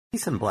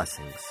Peace and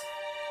blessings.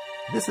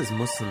 This is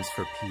Muslims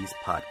for Peace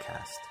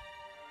podcast.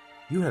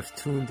 You have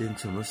tuned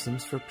into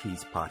Muslims for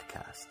Peace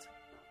podcast.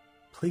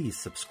 Please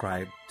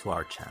subscribe to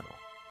our channel.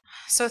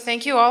 So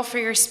thank you all for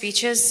your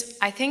speeches.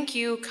 I think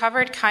you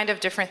covered kind of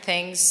different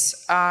things.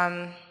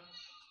 Some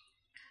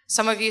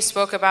of you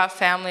spoke about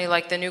family,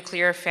 like the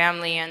nuclear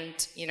family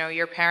and,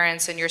 your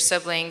parents and your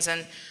siblings.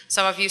 And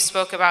some of you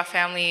spoke about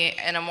family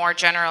in a more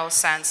general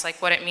sense,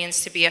 like what it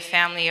means to be a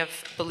family of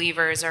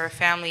believers or a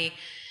family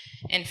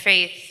in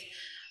faith.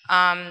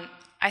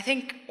 I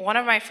think one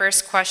of my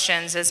first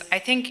questions is, I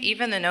think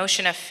even the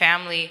notion of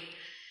family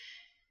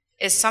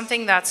is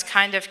something that's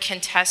kind of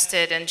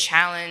contested and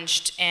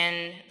challenged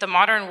in the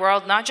modern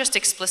world, not just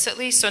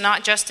explicitly, so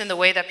not just in the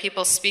way that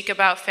people speak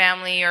about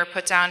family or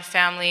put down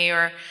family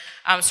or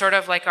sort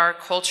of like our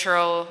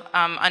cultural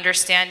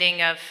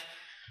understanding of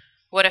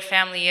what a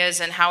family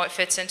is and how it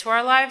fits into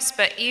our lives,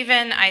 but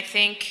even I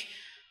think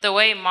the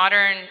way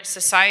modern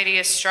society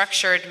is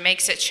structured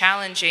makes it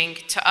challenging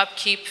to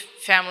upkeep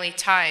family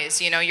ties.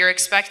 You're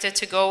expected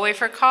to go away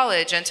for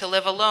college and to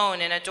live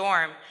alone in a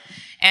dorm,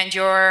 and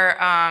you're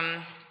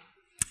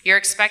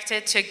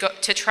expected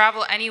to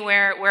travel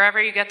anywhere,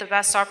 wherever you get the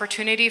best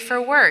opportunity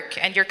for work,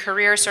 and your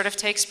career sort of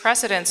takes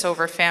precedence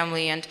over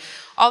family, and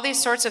all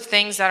these sorts of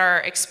things that are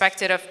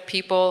expected of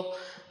people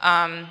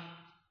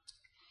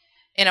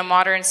in a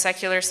modern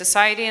secular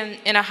society and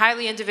in a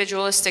highly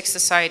individualistic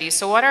society.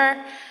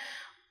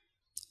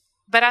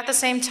 But at the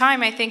same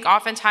time, I think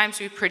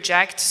oftentimes we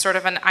project sort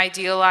of an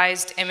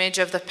idealized image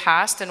of the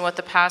past and what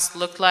the past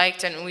looked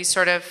like, and we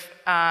sort of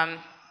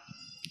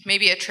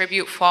maybe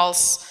attribute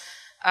false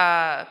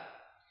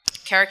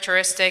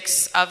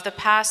characteristics of the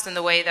past and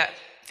the way that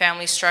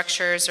family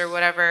structures or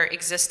whatever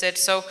existed.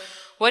 So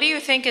what do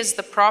you think is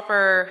the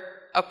proper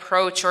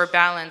approach or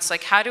balance?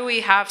 Like, how do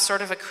we have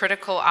sort of a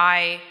critical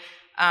eye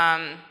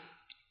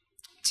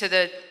to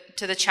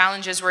the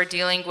challenges we're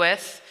dealing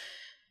with,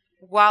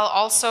 while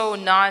also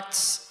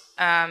not,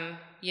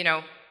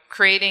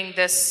 creating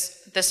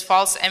this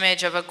false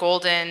image of a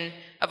golden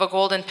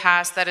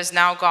past that is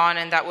now gone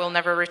and that we'll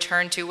never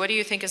return to? What do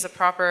you think is the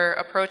proper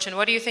approach, and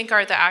what do you think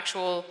are the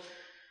actual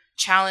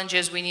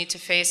challenges we need to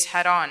face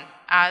head on,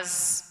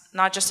 as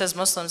not just as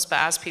Muslims, but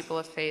as people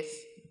of faith?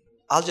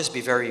 I'll just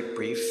be very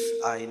brief.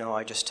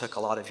 I just took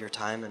a lot of your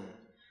time, and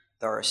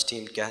there are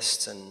esteemed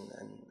guests and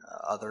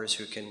others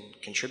who can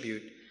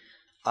contribute.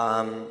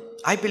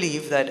 I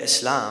believe that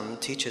Islam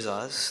teaches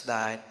us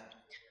that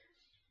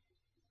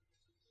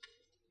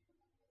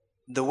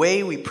the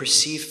way we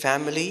perceive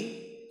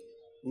family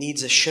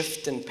needs a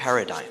shift in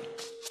paradigm.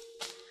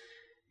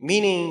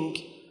 Meaning,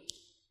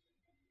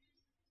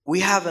 we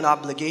have an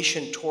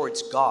obligation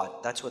towards God.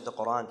 That's what the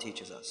Quran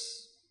teaches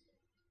us.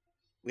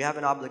 We have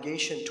an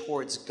obligation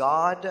towards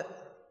God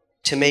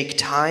to make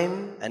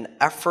time and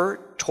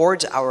effort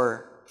towards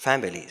our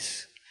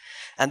families.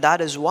 And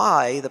that is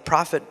why the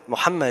Prophet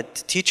Muhammad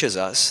teaches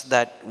us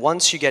that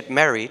once you get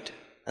married,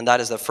 and that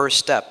is the first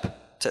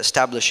step to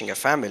establishing a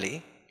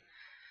family,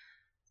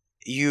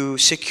 you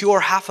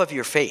secure half of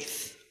your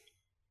faith.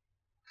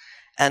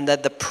 And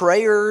that the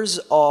prayers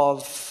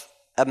of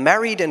a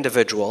married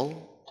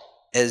individual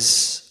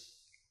is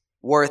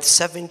worth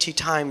 70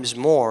 times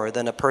more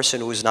than a person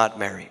who is not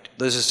married.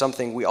 This is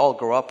something we all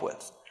grow up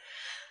with.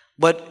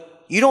 But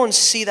you don't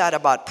see that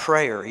about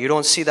prayer. You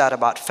don't see that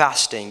about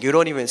fasting. You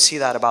don't even see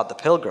that about the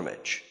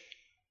pilgrimage.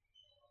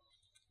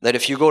 That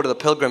if you go to the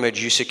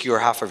pilgrimage, you secure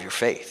half of your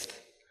faith.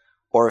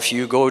 Or if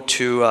you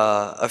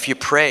if you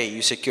pray,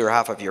 you secure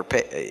half of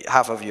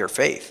your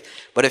faith.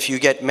 But if you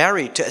get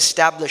married to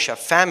establish a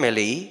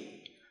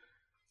family,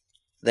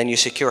 then you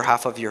secure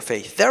half of your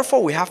faith.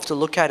 Therefore, we have to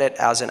look at it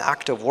as an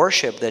act of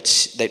worship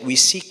that we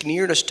seek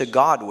nearness to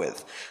God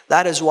with.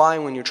 That is why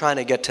when you're trying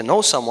to get to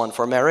know someone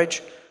for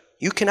marriage,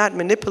 you cannot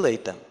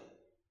manipulate them.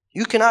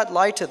 You cannot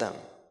lie to them.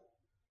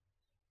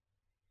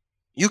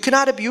 You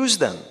cannot abuse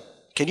them.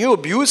 Can you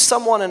abuse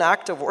someone in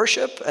act of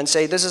worship and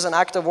say, this is an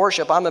act of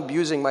worship, I'm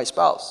abusing my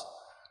spouse?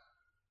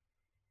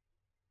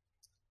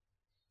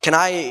 Can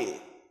I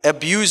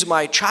abuse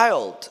my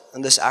child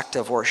in this act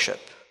of worship?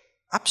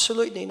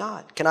 Absolutely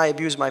not. Can I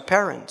abuse my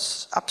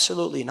parents?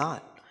 Absolutely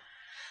not.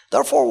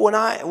 Therefore,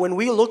 when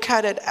we look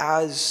at it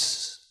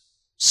as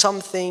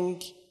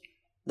something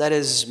that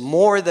is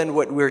more than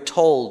what we're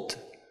told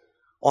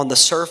on the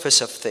surface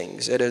of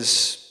things, it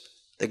is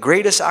the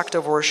greatest act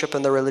of worship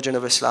in the religion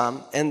of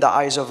Islam, in the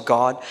eyes of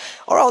God.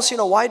 Or else,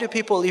 why do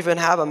people even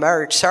have a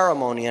marriage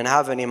ceremony and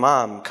have an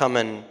imam come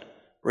and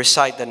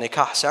recite the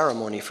nikah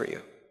ceremony for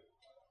you?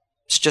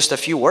 It's just a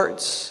few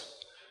words.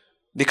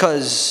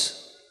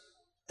 Because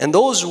in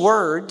those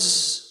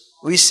words,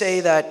 we say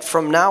that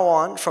from now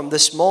on, from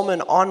this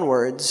moment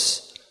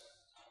onwards,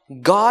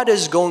 God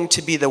is going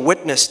to be the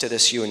witness to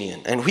this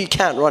union, and we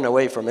can't run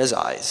away from His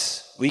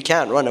eyes. We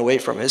can't run away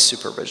from His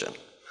supervision.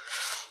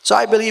 So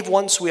I believe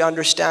once we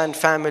understand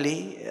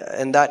family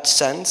in that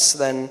sense,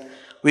 then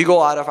we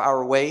go out of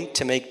our way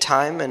to make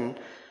time, and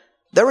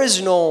there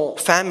is no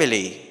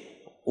family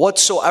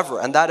whatsoever,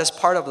 and that is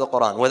part of the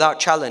Quran, without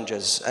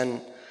challenges. And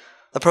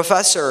The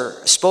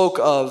professor spoke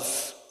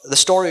of the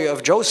story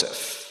of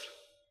Joseph.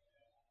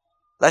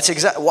 That's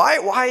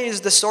why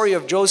is the story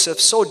of Joseph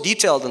so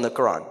detailed in the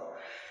Quran?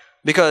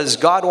 Because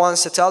God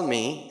wants to tell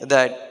me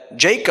that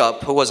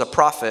Jacob, who was a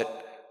prophet,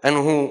 and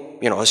who,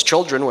 his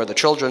children were the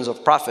children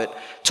of prophet,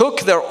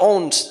 took their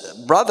own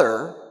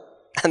brother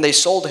and they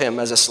sold him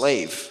as a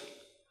slave.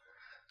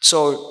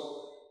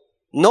 So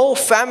no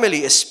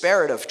family is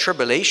spared of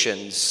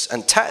tribulations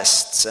and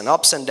tests and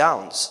ups and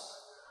downs.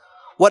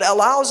 What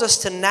allows us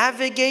to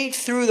navigate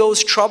through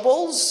those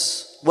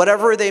troubles,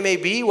 whatever they may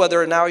be,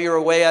 whether now you're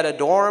away at a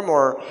dorm,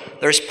 or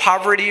there's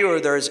poverty, or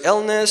there's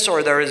illness,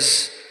 or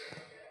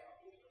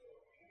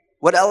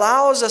what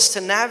allows us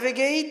to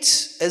navigate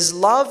is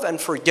love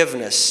and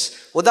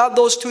forgiveness. Without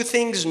those two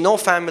things, no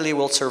family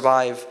will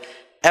survive.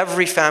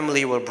 Every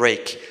family will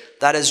break.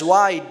 That is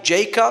why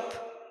Jacob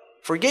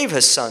forgave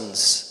his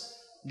sons.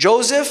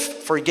 Joseph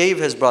forgave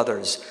his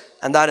brothers.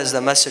 And that is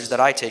the message that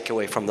I take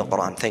away from the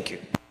Quran. Thank you.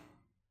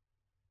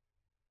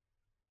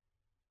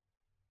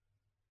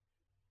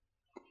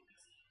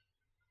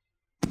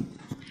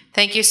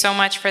 Thank you so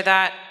much for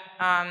that.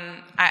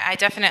 I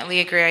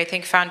definitely agree. I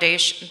think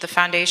the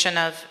foundation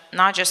of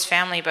not just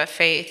family but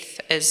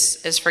faith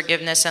is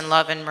forgiveness and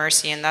love and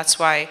mercy, and that's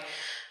why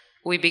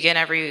we begin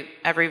every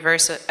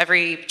verse,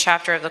 every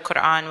chapter of the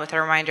Quran with a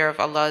reminder of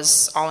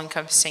Allah's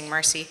all-encompassing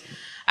mercy.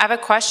 I have a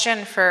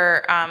question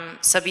for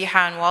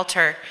Sabiha and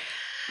Walter.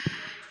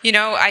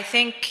 I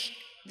think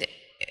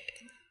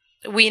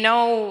we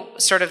know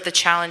sort of the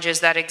challenges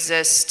that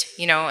exist,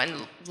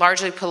 and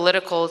largely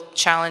political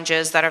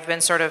challenges that have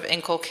been sort of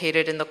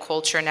inculcated in the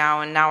culture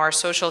now, and now our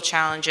social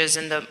challenges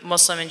in the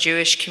Muslim and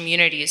Jewish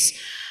communities.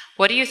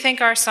 What do you think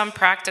are some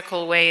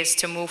practical ways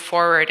to move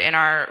forward in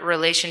our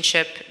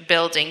relationship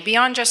building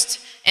beyond just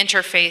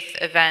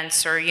interfaith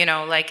events or,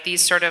 like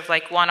these sort of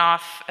like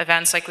one-off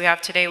events like we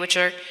have today, which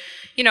are,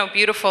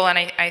 beautiful and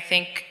I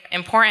think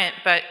important,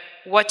 but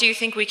what do you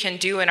think we can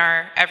do in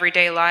our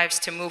everyday lives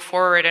to move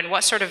forward, and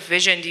what sort of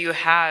vision do you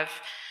have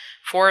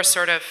for a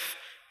sort of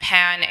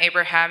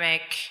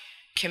pan-Abrahamic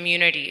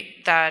community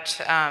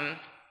that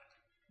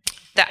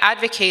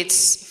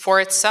advocates for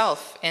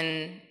itself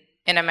in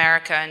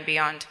America and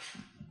beyond?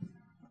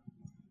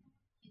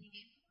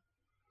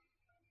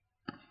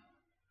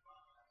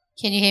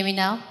 Can you hear me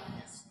now?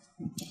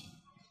 Okay.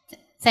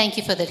 Thank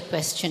you for that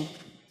question.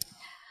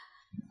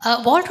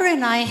 Walter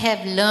and I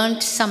have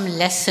learned some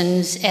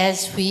lessons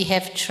as we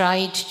have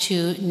tried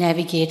to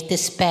navigate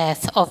this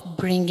path of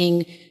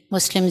bringing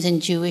Muslims and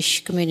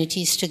Jewish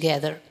communities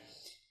together.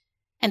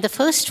 And the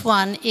first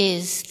one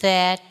is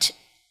that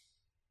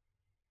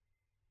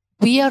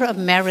we are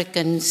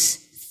Americans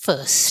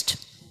first.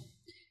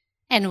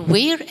 And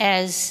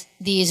whereas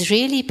the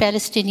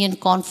Israeli-Palestinian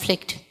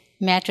conflict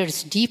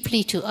matters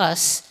deeply to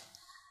us,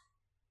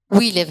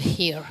 we live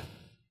here,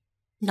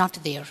 not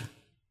there.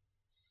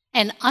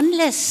 And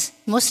unless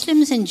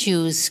Muslims and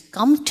Jews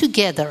come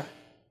together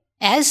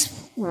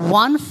as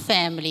one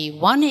family,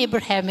 one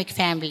Abrahamic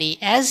family,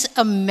 as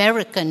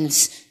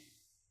Americans,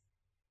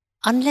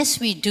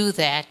 unless we do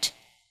that,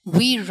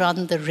 we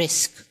run the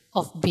risk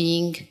of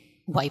being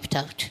wiped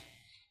out.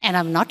 And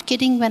I'm not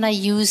kidding when I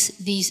use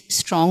these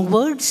strong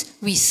words.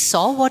 We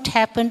saw what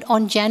happened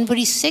on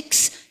January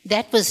 6th.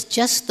 That was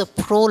just the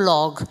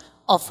prologue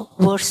of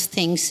worse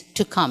things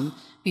to come.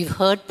 We've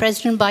heard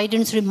President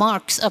Biden's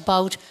remarks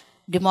about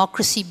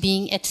democracy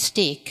being at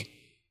stake.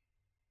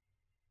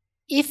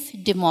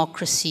 If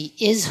democracy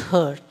is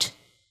hurt,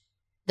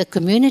 the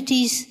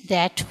communities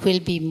that will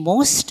be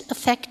most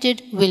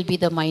affected will be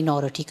the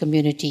minority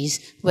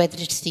communities, whether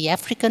it's the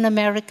African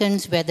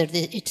Americans, whether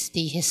it's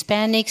the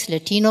Hispanics,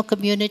 Latino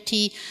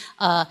community,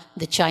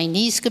 the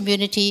Chinese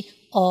community,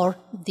 or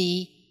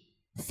the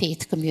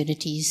faith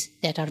communities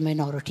that are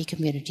minority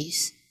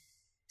communities.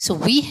 So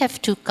we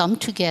have to come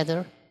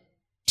together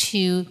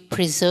to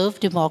preserve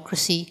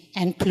democracy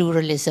and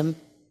pluralism,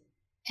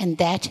 and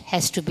that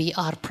has to be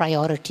our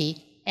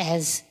priority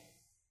as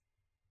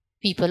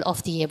people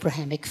of the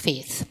Abrahamic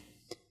faith.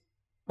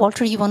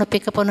 Walter, you want to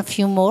pick up on a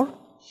few more?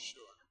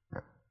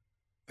 Sure.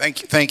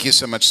 Thank you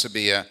so much,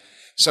 Sabiha.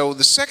 So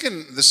the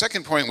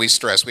second point we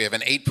stress, we have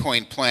an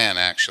 8-point plan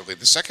actually.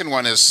 The second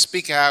one is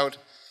speak out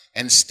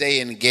and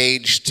stay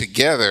engaged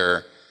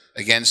together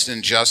against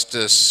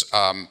injustice,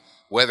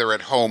 whether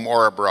at home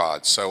or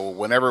abroad. So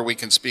whenever we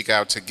can speak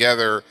out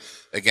together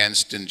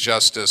against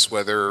injustice,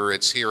 whether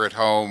it's here at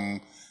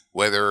home,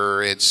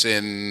 whether it's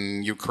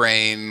in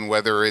Ukraine,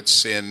 whether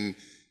it's in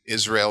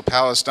Israel,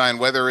 Palestine,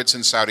 whether it's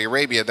in Saudi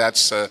Arabia,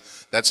 that's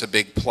a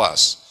big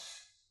plus.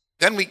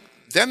 Then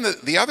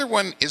the other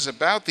one is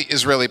about the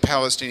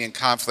Israeli-Palestinian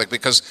conflict,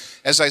 because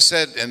as I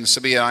said, and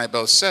Sabiha and I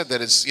both said,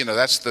 that it's,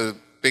 that's the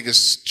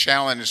biggest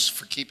challenge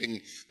for keeping,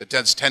 that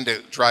does tend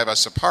to drive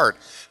us apart.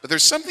 But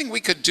there's something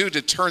we could do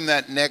to turn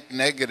that net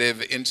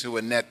negative into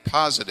a net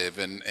positive,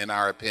 in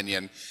our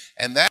opinion,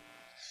 and that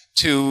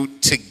to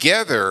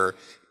together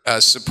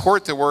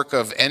support the work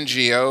of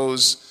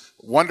NGOs,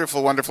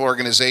 wonderful, wonderful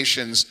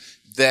organizations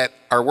that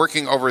are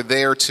working over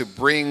there to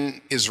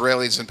bring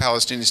Israelis and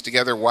Palestinians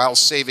together while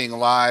saving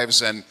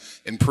lives and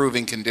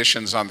improving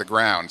conditions on the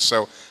ground.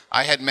 So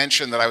I had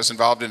mentioned that I was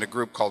involved in a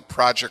group called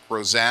Project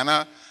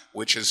Rosanna,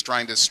 which is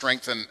trying to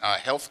strengthen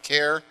health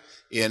care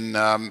in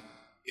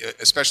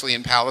especially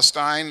in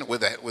Palestine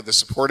with the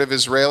support of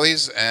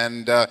Israelis,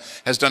 and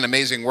has done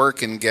amazing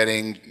work in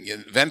getting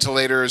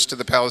ventilators to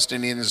the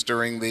Palestinians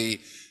during the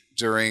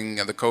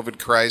COVID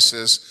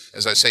crisis.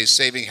 As I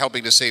say,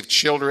 helping to save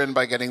children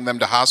by getting them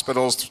to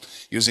hospitals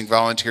using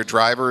volunteer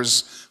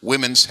drivers,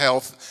 women's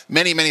health,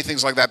 many, many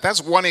things like that.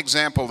 That's one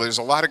example. There's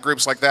a lot of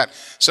groups like that.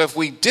 So if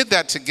we did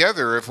that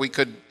together, if we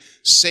could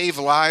save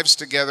lives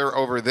together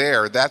over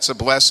there, that's a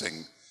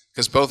blessing.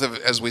 Because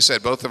as we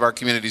said, both of our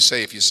communities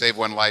say, if you save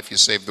one life, you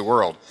save the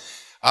world.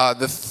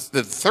 The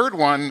third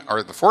one,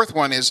 or the fourth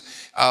one, is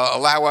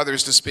allow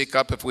others to speak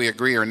up if we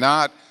agree or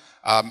not.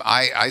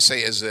 I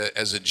say as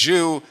a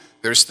Jew,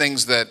 there's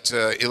things that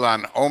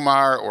Ilan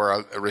Omar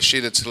or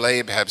Rashida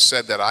Tlaib have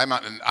said that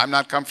I'm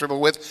not comfortable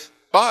with,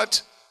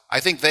 but I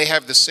think they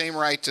have the same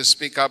right to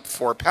speak up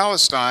for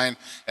Palestine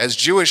as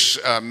Jewish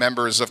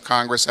members of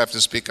Congress have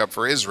to speak up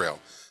for Israel.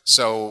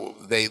 So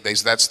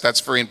that's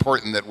very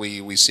important that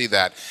we see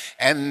that.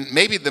 And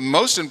maybe the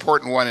most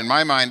important one in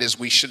my mind is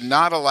we should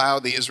not allow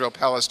the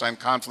Israel-Palestine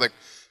conflict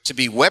to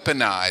be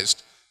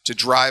weaponized to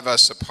drive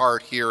us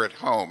apart here at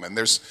home. And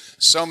there's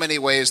so many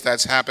ways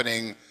that's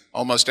happening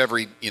almost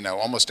every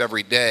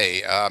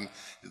day.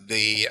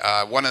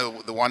 One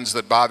of the ones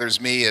that bothers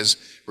me is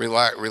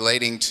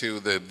relating to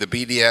the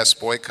BDS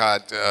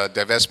boycott,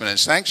 divestment, and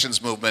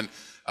sanctions movement,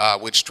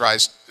 which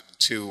tries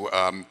to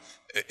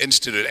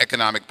institute an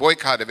economic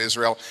boycott of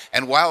Israel.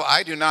 And while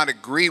I do not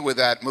agree with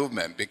that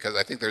movement, because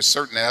I think there's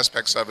certain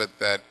aspects of it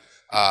that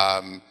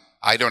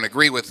I don't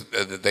agree with,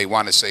 they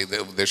want to say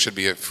that there should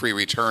be a free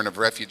return of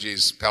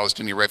refugees,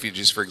 Palestinian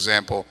refugees, for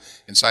example,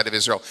 inside of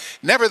Israel.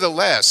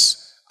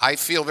 Nevertheless, I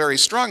feel very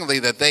strongly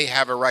that they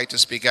have a right to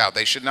speak out.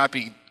 They should not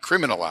be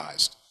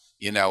criminalized,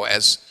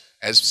 as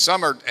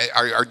some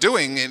are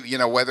doing,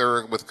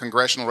 whether with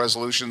congressional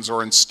resolutions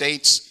or in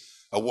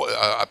states.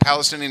 A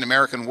Palestinian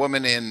American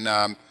woman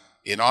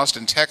in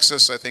Austin,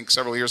 Texas, I think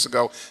several years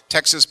ago,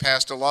 Texas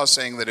passed a law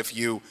saying that if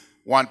you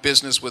want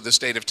business with the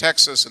state of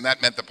Texas, and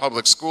that meant the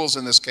public schools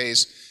in this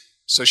case,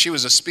 so she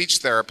was a speech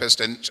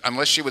therapist, and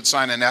unless she would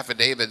sign an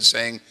affidavit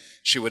saying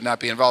she would not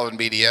be involved in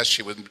BDS,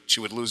 she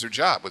would lose her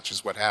job, which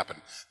is what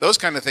happened. Those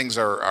kind of things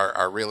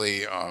are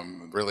really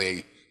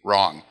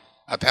wrong.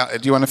 Do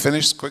you want to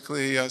finish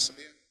quickly,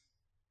 Sabia?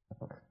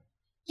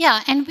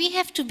 Yeah, and we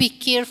have to be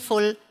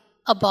careful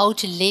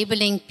about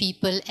labeling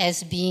people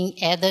as being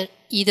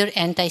either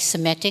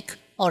anti-Semitic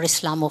or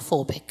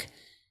Islamophobic.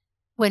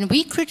 When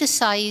we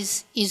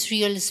criticize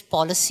Israel's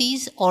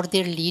policies or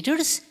their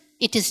leaders,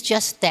 it is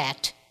just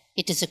that.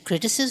 It is a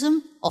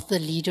criticism of the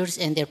leaders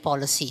and their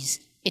policies.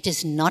 It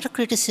is not a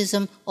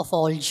criticism of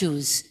all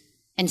Jews.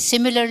 And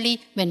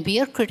similarly, when we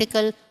are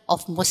critical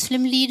of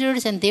Muslim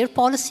leaders and their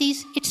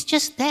policies, it's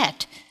just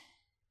that.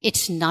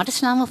 It's not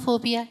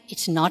Islamophobia,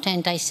 it's not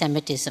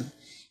anti-Semitism.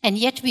 And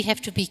yet we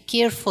have to be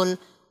careful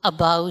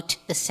about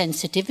the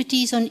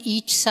sensitivities on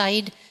each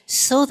side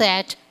so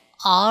that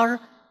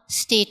our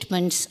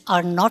statements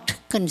are not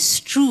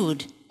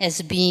construed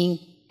as being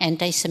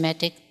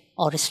anti-Semitic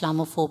or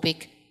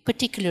Islamophobic,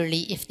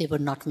 particularly if they were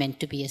not meant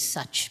to be as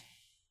such.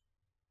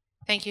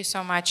 Thank you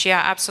so much.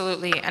 Yeah,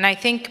 absolutely. And I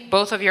think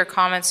both of your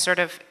comments sort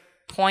of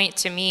point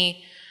to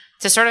me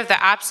to sort of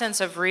the absence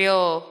of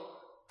real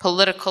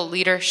political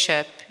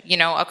leadership,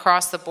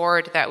 across the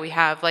board that we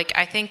have. Like,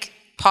 I think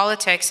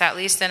politics, at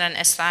least in an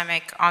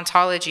Islamic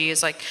ontology,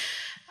 is like,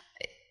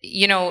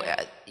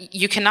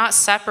 you cannot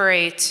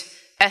separate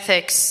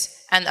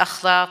ethics and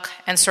akhlaq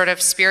and sort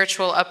of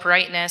spiritual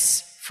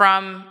uprightness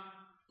from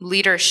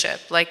leadership.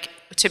 Like,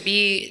 to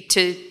be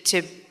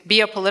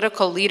a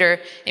political leader,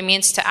 it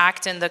means to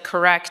act in the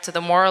correct,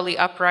 the morally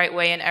upright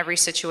way in every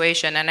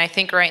situation. And I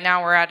think right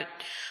now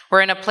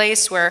we're in a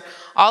place where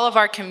all of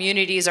our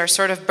communities are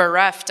sort of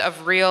bereft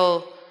of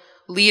real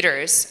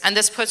leaders. And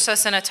this puts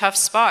us in a tough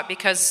spot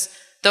because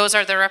those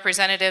are the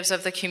representatives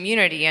of the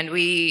community, and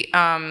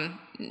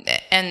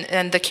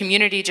and the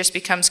community just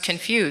becomes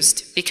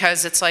confused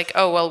because it's like,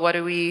 oh, well, what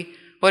do we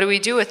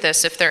do with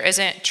this if there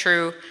isn't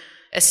true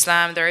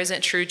Islam, there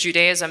isn't true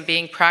Judaism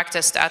being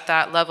practiced at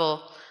that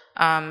level?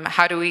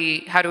 How do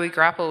we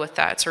grapple with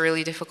that? It's a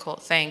really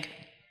difficult thing.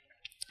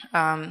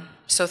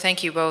 So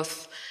thank you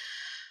both.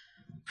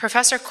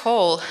 Professor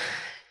Cole,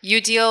 you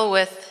deal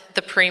with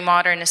the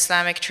pre-modern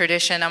Islamic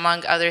tradition,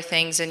 among other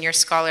things, in your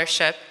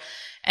scholarship.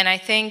 And I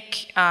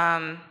think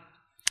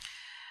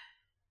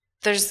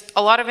there's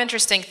a lot of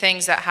interesting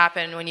things that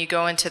happen when you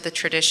go into the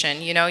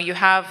tradition. You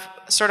have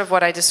sort of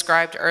what I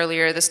described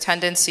earlier, this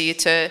tendency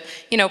to,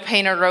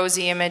 paint a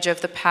rosy image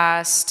of the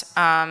past.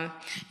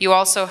 You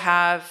also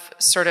have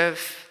sort of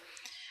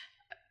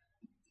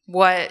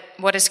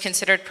what is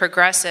considered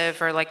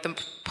progressive, or like the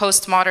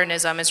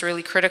postmodernism, is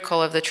really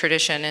critical of the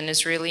tradition and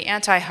is really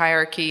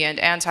anti-hierarchy and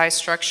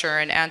anti-structure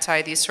and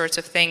anti these sorts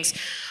of things.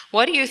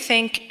 What do you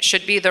think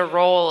should be the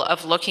role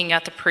of looking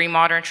at the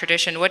pre-modern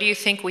tradition? What do you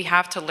think we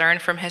have to learn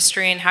from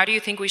history, and how do you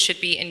think we should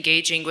be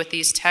engaging with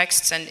these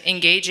texts and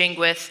engaging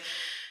with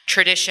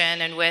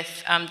tradition and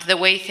with the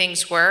way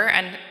things were,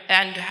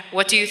 and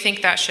what do you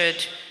think that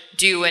should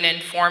do in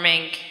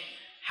informing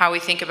how we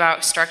think about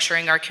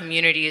structuring our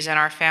communities and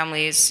our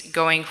families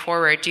going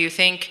forward? Do you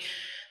think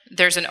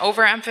there's an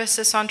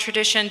overemphasis on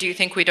tradition? Do you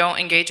think we don't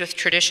engage with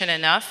tradition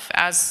enough?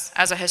 As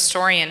a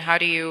historian, how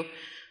do you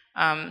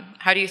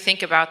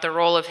think about the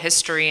role of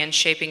history in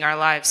shaping our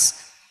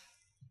lives?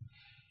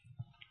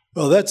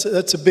 Well,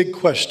 that's a big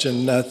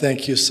question.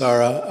 Thank you,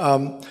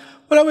 Sarah.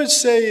 What I would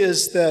say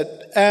is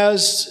that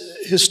as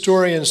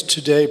historians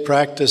today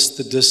practice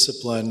the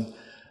discipline,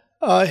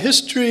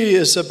 history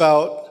is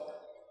about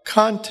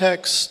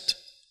context,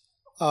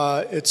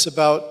 it's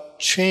about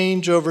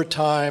change over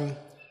time,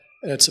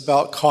 and it's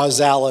about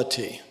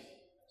causality.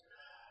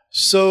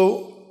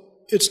 So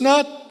it's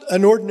not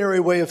an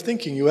ordinary way of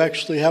thinking. You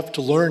actually have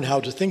to learn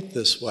how to think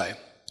this way.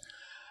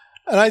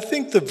 And I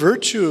think the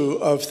virtue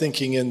of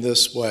thinking in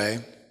this way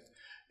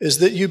is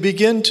that you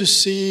begin to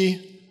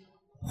see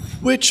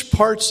which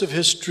parts of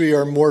history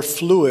are more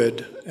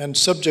fluid and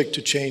subject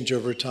to change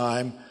over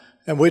time,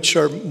 and which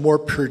are more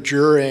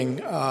perduring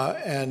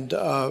and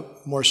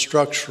more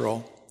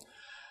structural.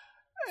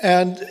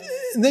 And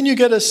then you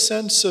get a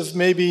sense of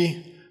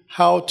maybe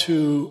how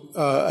to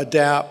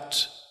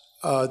adapt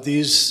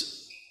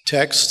these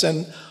texts.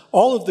 And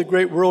all of the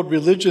great world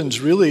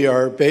religions really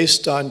are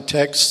based on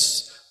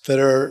texts that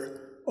are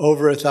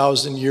over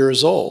 1,000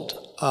 years old,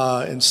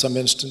 in some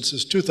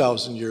instances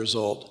 2,000 years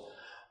old.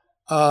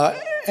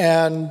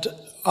 And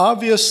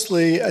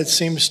obviously, it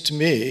seems to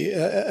me,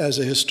 as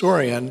a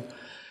historian,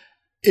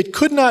 it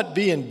could not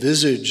be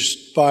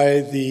envisaged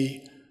by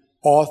the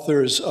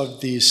authors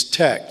of these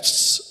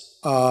texts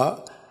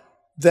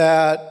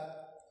that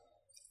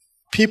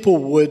people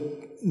would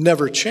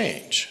never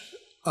change,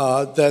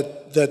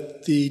 that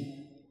the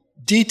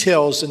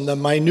details and the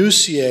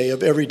minutiae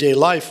of everyday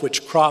life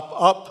which crop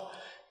up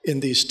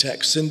in these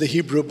texts, in the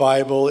Hebrew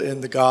Bible,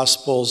 in the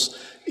Gospels,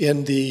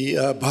 in the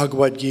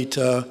Bhagavad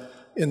Gita,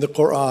 in the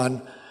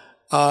Quran,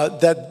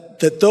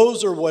 that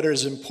those are what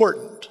is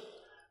important.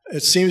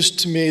 It seems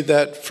to me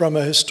that from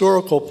a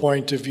historical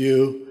point of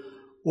view,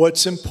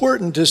 what's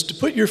important is to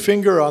put your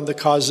finger on the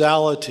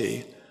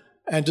causality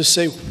and to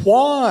say,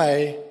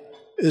 why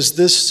is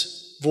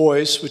this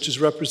voice, which is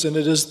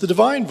represented as the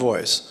divine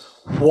voice,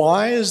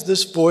 why is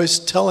this voice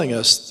telling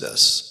us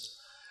this?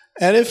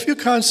 And if you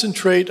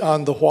concentrate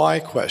on the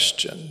why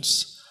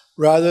questions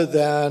rather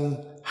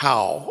than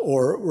how,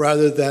 or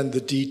rather than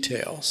the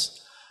details,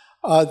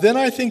 then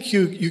I think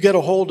you get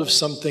a hold of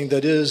something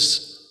that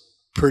is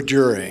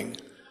perduring.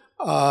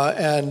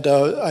 And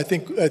I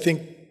think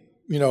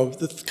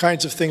the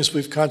kinds of things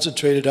we've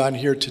concentrated on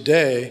here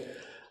today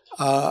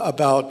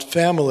about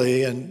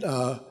family and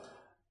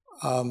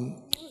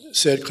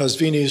Sayyid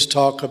Qazvini's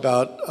talk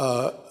about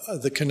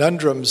the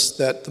conundrums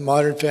that the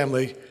modern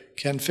family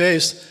can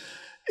face,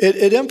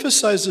 it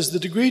emphasizes the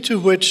degree to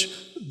which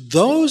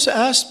those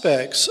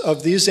aspects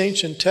of these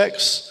ancient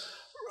texts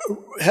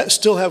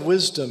still have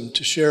wisdom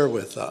to share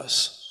with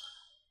us.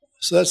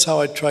 So that's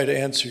how I'd try to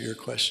answer your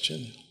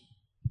question.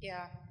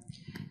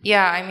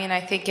 Yeah, I mean,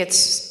 I think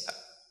it's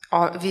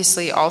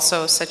obviously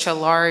also such a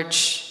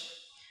large,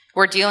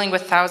 we're dealing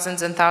with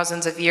thousands and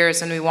thousands of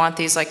years, and we want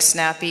these like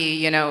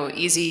snappy,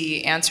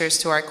 easy answers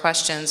to our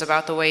questions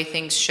about the way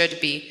things should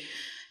be.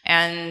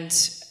 And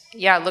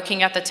yeah,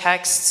 looking at the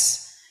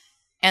texts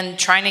and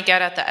trying to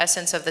get at the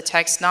essence of the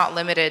text, not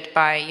limited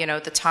by,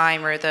 the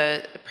time or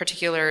the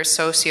particular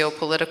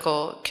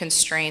socio-political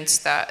constraints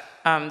that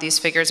these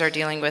figures are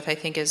dealing with, I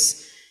think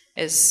is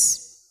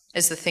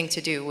the thing to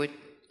do.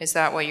 Is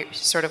that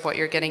what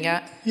you're getting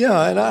at?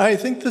 Yeah, and I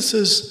think this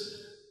is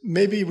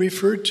maybe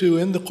referred to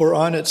in the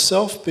Quran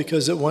itself,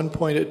 because at one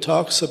point it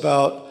talks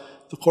about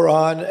the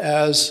Quran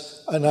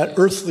as an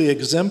earthly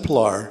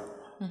exemplar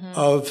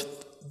of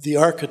the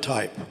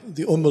archetype,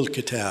 the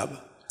Kitab.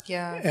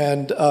 Yeah.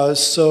 And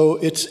so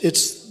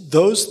it's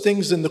those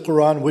things in the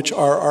Quran which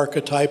are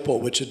archetypal,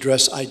 which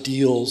address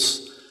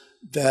ideals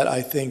that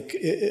I think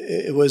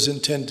it was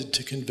intended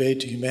to convey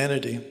to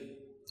humanity.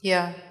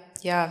 Yeah.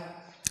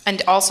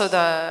 And also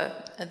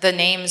the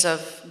names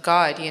of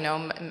God,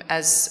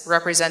 as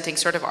representing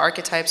sort of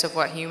archetypes of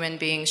what human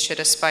beings should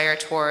aspire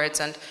towards,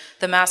 and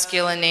the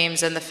masculine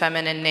names and the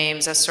feminine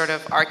names as sort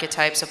of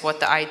archetypes of what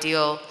the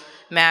ideal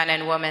man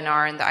and woman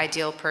are and the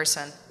ideal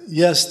person.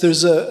 Yes,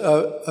 there's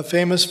a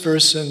famous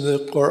verse in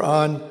the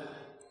Quran,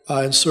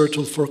 in Surah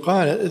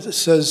Al-Furqan. It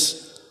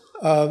says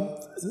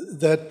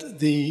that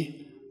the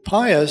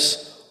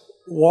pious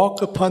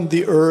walk upon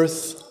the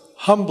earth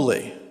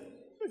humbly.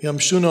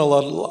 Yamshuna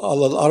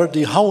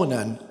al-ardi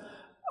hawnan.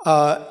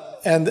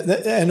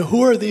 And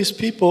who are these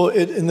people?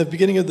 In the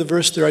beginning of the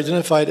verse, they're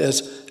identified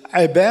as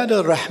Ibad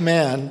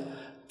al-Rahman,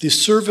 the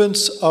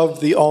servants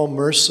of the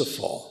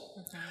All-Merciful.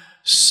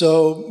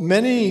 So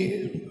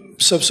many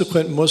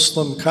subsequent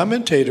Muslim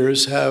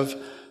commentators have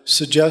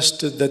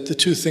suggested that the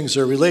two things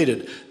are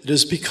related. It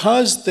is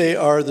because they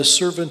are the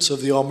servants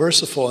of the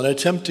All-Merciful and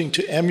attempting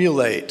to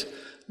emulate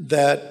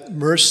that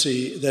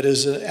mercy that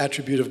is an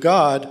attribute of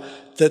God,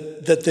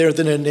 that they're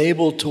then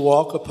enabled to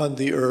walk upon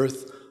the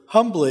earth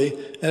humbly.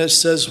 And it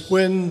says,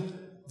 when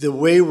the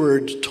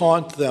wayward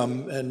taunt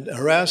them and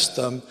harass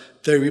them,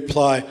 they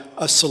reply,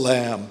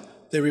 "As-salam."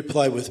 They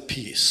reply with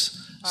peace.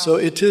 Wow. So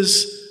it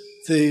is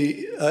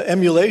the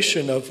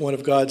emulation of one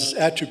of God's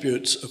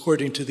attributes,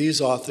 according to these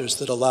authors,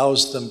 that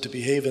allows them to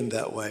behave in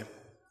that way.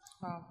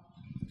 Wow.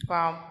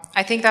 Wow.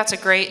 I think that's a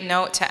great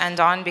note to end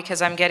on,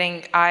 because I'm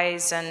getting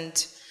eyes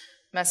and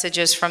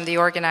messages from the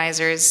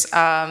organizers.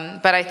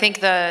 But I think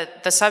the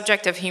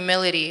subject of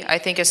humility, I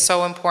think, is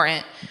so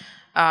important.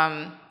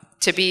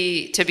 To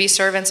be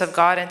servants of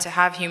God and to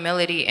have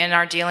humility in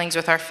our dealings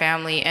with our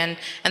family. And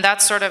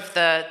that's sort of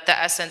the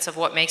essence of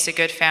what makes a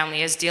good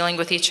family, is dealing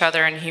with each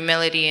other in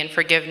humility and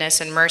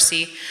forgiveness and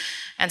mercy.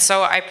 And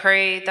so I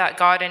pray that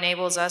God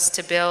enables us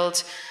to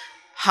build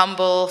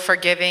humble,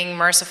 forgiving,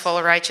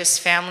 merciful, righteous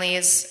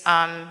families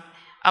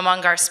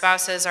among our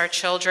spouses, our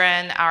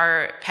children,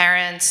 our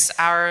parents,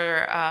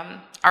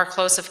 our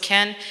close of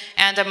kin,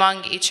 and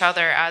among each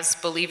other as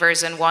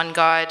believers in one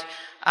God.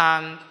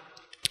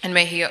 And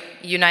may He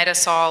unite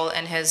us all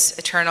in His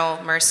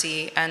eternal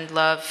mercy and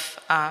love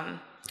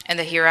in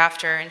the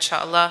hereafter,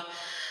 inshallah.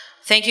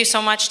 Thank you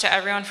so much to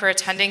everyone for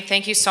attending.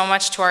 Thank you so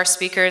much to our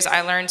speakers.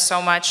 I learned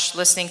so much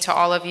listening to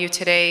all of you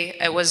today.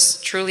 It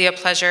was truly a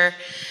pleasure.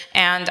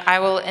 And I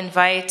will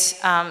invite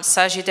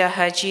Sajida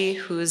Haji,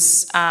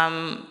 who's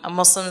a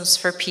Muslims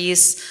for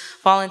Peace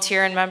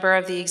volunteer and member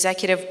of the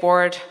executive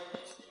board,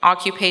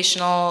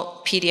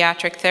 occupational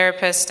pediatric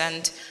therapist,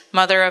 and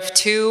mother of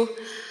two,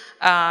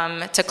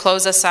 to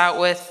close us out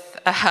with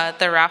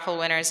the raffle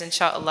winners,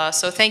 inshallah.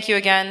 So thank you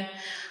again,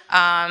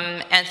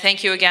 and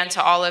thank you again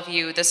to all of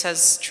you. This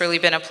has truly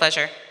been a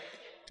pleasure.